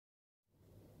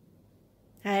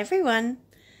Hi everyone,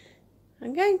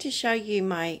 I'm going to show you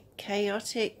my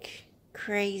chaotic,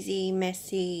 crazy,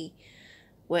 messy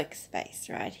workspace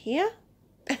right here.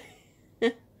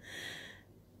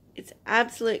 It's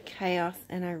absolute chaos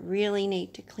and I really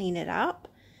need to clean it up.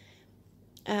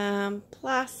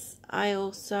 Plus I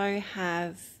also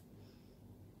have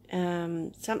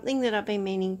something that I've been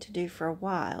meaning to do for a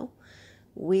while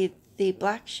with the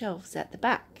black shelves at the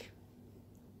back,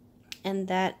 and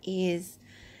that is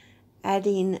add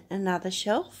in another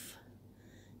shelf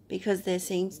because there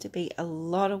seems to be a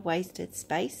lot of wasted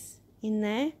space in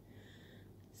there.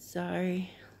 So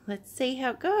let's see how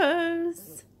it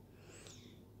goes.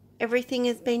 Everything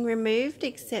has been removed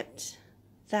except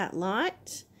that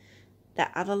light.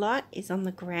 That other light is on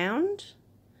the ground.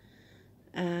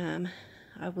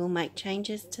 I will make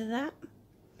changes to that.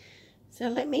 So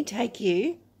let me take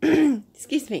you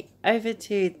excuse me, over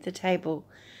to the table.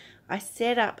 I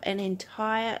set up an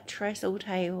entire trestle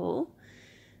table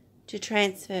to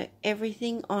transfer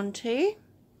everything onto,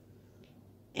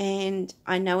 and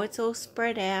I know it's all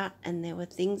spread out and there were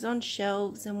things on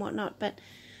shelves and whatnot, but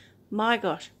my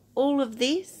gosh, all of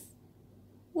this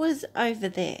was over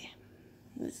there.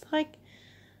 It's like,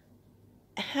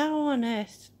 how on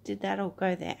earth did that all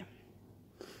go there?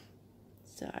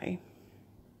 So,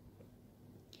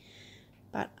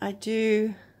 but I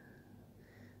do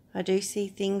see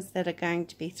things that are going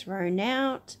to be thrown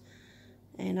out,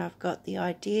 and I've got the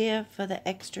idea for the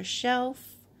extra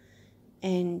shelf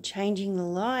and changing the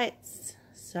lights,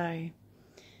 so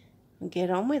I'll get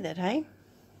on with it, hey?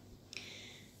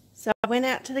 So I went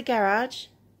out to the garage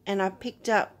and I picked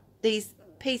up these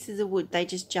pieces of wood. They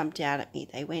just jumped out at me.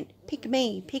 They went, pick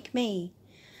me, pick me.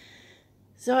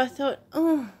 So I thought,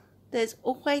 oh, there's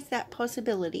always that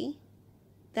possibility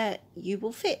that you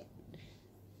will fit.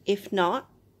 If not,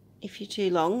 if you're too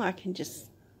long, I can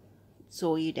just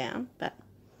saw you down, but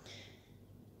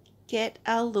get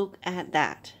a look at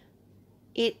that.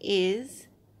 It is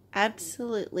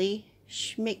absolutely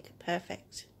schmick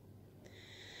perfect.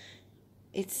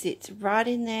 It sits right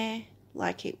in there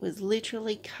like it was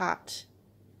literally cut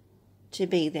to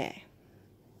be there.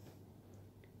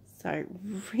 So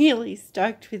really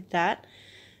stoked with that.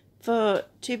 For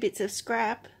 2 bits of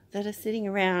scrap that are sitting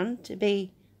around to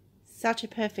be such a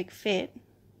perfect fit.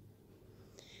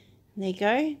 There you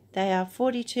go. They are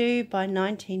 42 by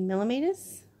 19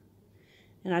 millimeters,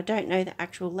 and I don't know the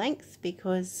actual length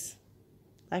because,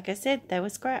 like I said, they were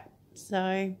scrap.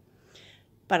 So,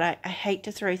 but I hate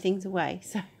to throw things away,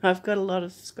 so I've got a lot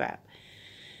of scrap.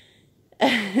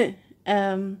 So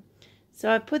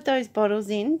I put those bottles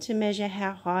in to measure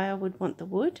how high I would want the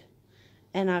wood,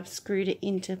 and I've screwed it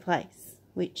into place,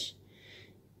 which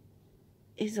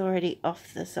is already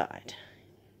off the side.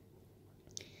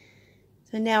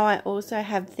 So now I also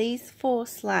have these 4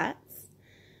 slats,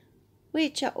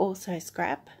 which are also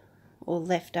scrap or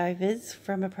leftovers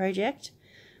from a project.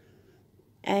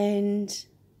 And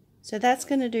so that's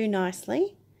going to do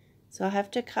nicely. So I have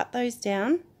to cut those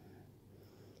down.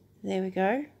 There we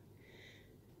go.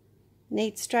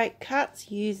 Need straight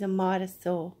cuts, use a miter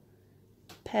saw.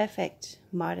 Perfect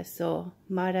miter saw.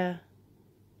 Miter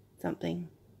something.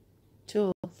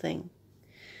 Tool thing.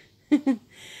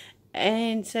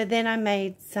 And so then I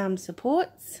made some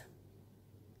supports,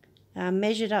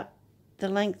 measured up the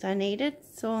length I needed,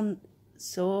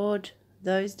 sawed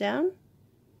those down.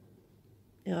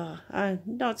 Oh, I'm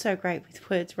not so great with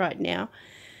words right now.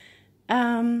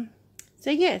 So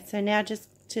yeah, so now just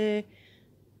to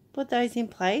put those in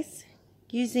place,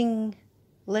 using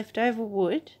leftover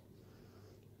wood,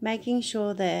 making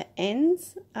sure the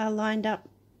ends are lined up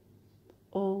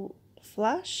all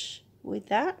flush with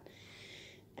that.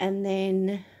 And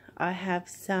then I have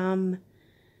some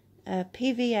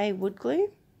PVA wood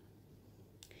glue,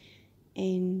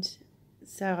 and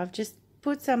so I've just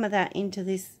put some of that into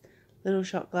this little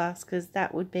shot glass because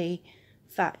that would be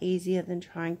far easier than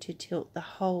trying to tilt the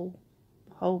whole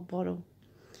bottle.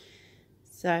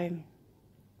 So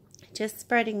just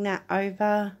spreading that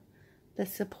over the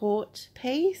support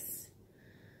piece.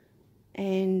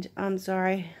 And I'm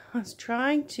sorry, I was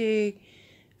trying to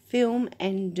film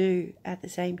and do at the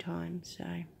same time, so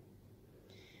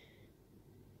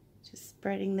just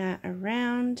spreading that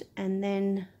around and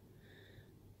then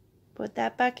put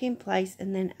that back in place,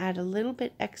 and then add a little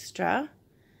bit extra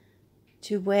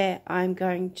to where I'm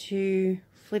going to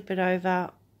flip it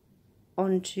over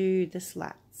onto the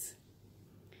slats.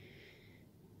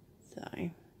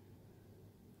 So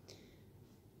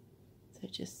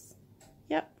just,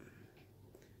 yep.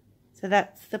 So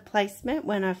that's the placement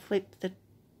when I flip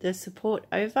the support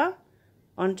over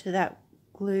onto that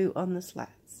glue on the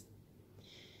slats.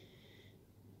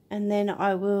 and then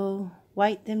I will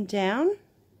weight them down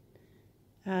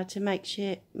to make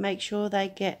sure they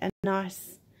get a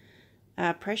nice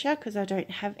pressure, because I don't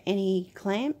have any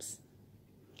clamps,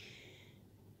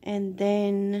 and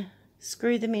then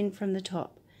screw them in from the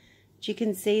top. As you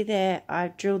can see there,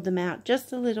 I've drilled them out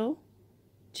just a little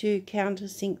to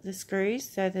countersink the screws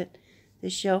so that the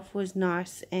shelf was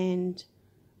nice and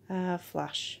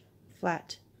flush,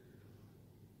 flat,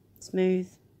 smooth.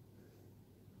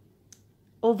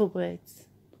 All the words,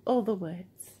 all the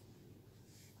words.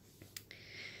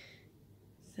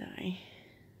 So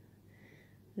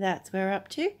that's where we're up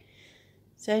to.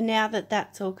 So now that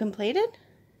that's all completed,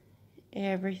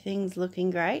 everything's looking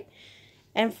great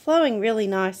and flowing really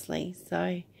nicely.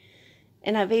 So,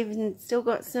 and I've even still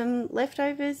got some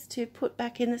leftovers to put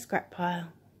back in the scrap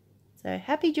pile. So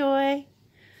happy joy.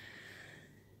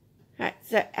 Alright,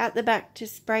 so out the back to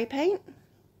spray paint.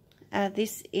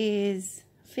 This is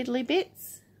Fiddly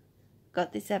Bits.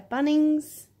 Got this at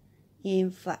Bunnings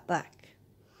in flat black.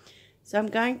 So I'm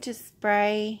going to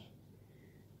spray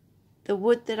the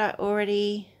wood that I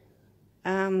already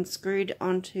screwed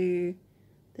onto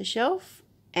the shelf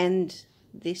and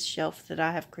this shelf that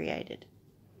I have created.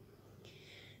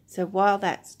 So while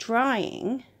that's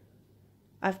drying,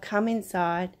 I've come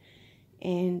inside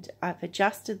and I've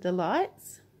adjusted the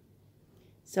lights.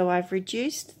 So I've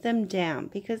reduced them down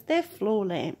because they're floor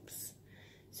lamps.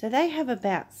 So they have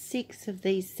about 6 of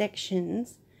these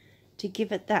sections to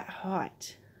give it that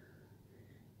height,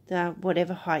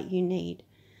 whatever height you need.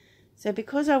 So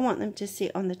because I want them to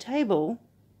sit on the table,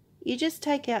 you just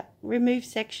remove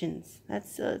sections.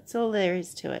 That's all there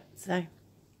is to it. So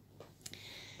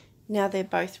now they're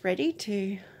both ready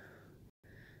to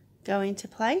go into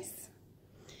place.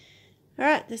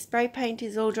 Alright, the spray paint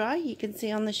is all dry. You can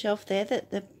see on the shelf there that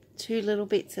the 2 little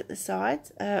bits at the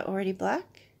sides are already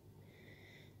black.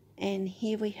 And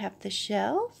here we have the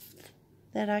shelf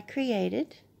that I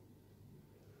created,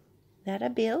 that I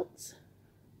built.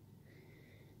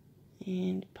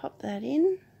 And pop that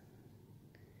in.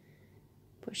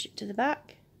 Push it to the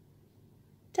back.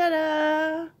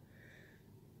 Ta-da!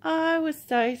 I was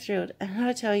so thrilled, and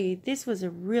I tell you, this was a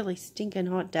really stinking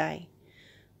hot day.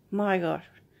 My gosh.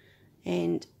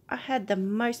 And I had the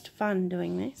most fun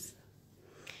doing this.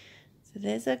 So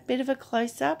there's a bit of a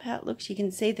close-up how it looks. You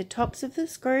can see the tops of the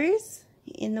screws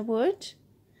in the wood.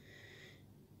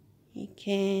 You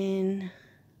can,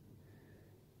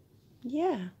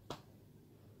 yeah,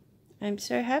 I'm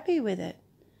so happy with it.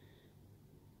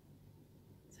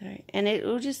 So, and it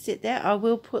will just sit there. I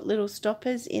will put little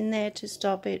stoppers in there to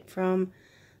stop it from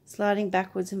sliding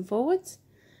backwards and forwards.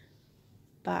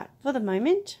 But for the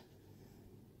moment,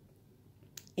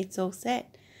 it's all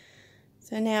set.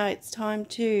 So now it's time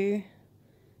to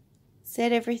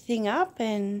set everything up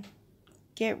and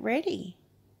get ready.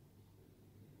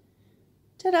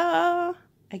 Ta-da!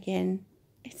 Again,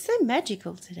 it's so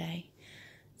magical today.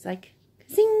 It's like,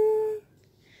 zing!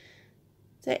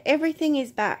 So everything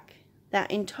is back. That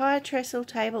entire trestle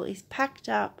table is packed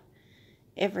up,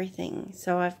 everything.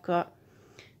 So I've got,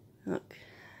 look,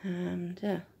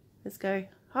 let's go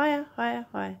higher, higher,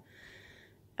 higher.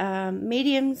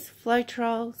 Mediums,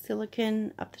 Floetrol,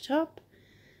 silicone up the top.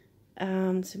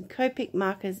 Some Copic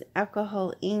markers,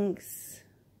 alcohol inks,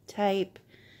 tape,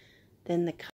 then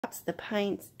the cups, the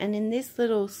paints, and in this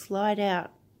little slide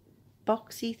out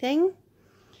boxy thing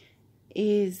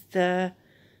is the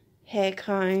hair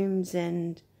combs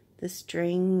and the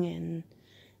string and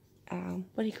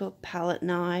what do you call it, palette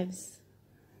knives.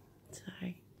 So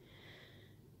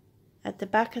at the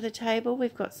back of the table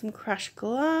we've got some crushed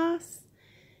glass,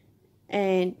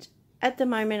 and at the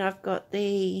moment I've got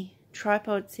the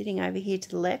tripod sitting over here to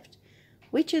the left,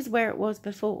 which is where it was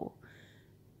before,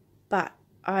 but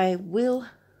I will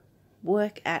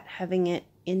work at having it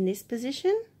in this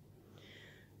position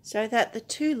so that the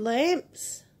 2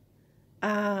 lamps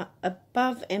are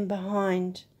above and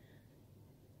behind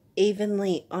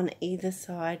evenly on either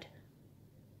side.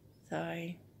 So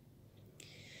there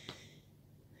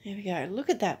we go. Look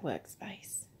at that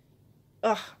workspace.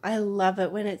 Oh, I love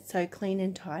it when it's so clean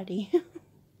and tidy.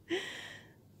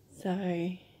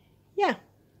 So yeah,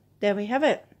 there we have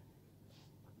it.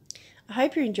 I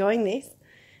hope you're enjoying this.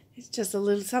 It's just a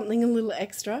little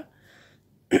extra.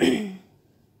 So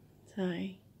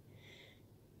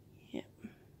yeah,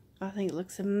 I think it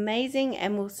looks amazing,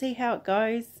 and we'll see how it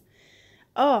goes.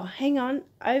 Oh, hang on,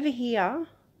 over here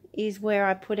is where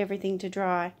I put everything to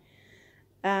dry.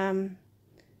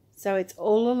 So it's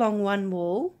all along one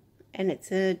wall, and it's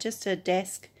just a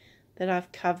desk that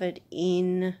I've covered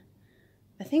in,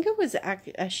 I think it was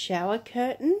a shower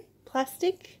curtain,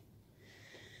 plastic.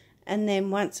 And then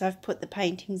once I've put the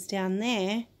paintings down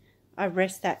there, I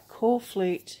rest that core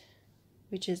flute,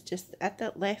 which is just at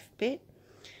that left bit,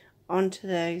 onto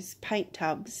those paint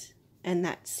tubs, and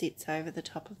that sits over the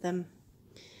top of them.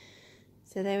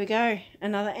 So there we go,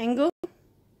 another angle.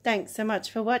 Thanks so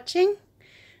much for watching.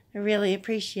 I really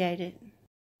appreciate it.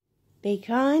 Be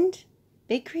kind,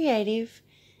 be creative,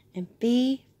 and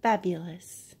be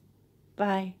fabulous.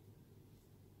 Bye.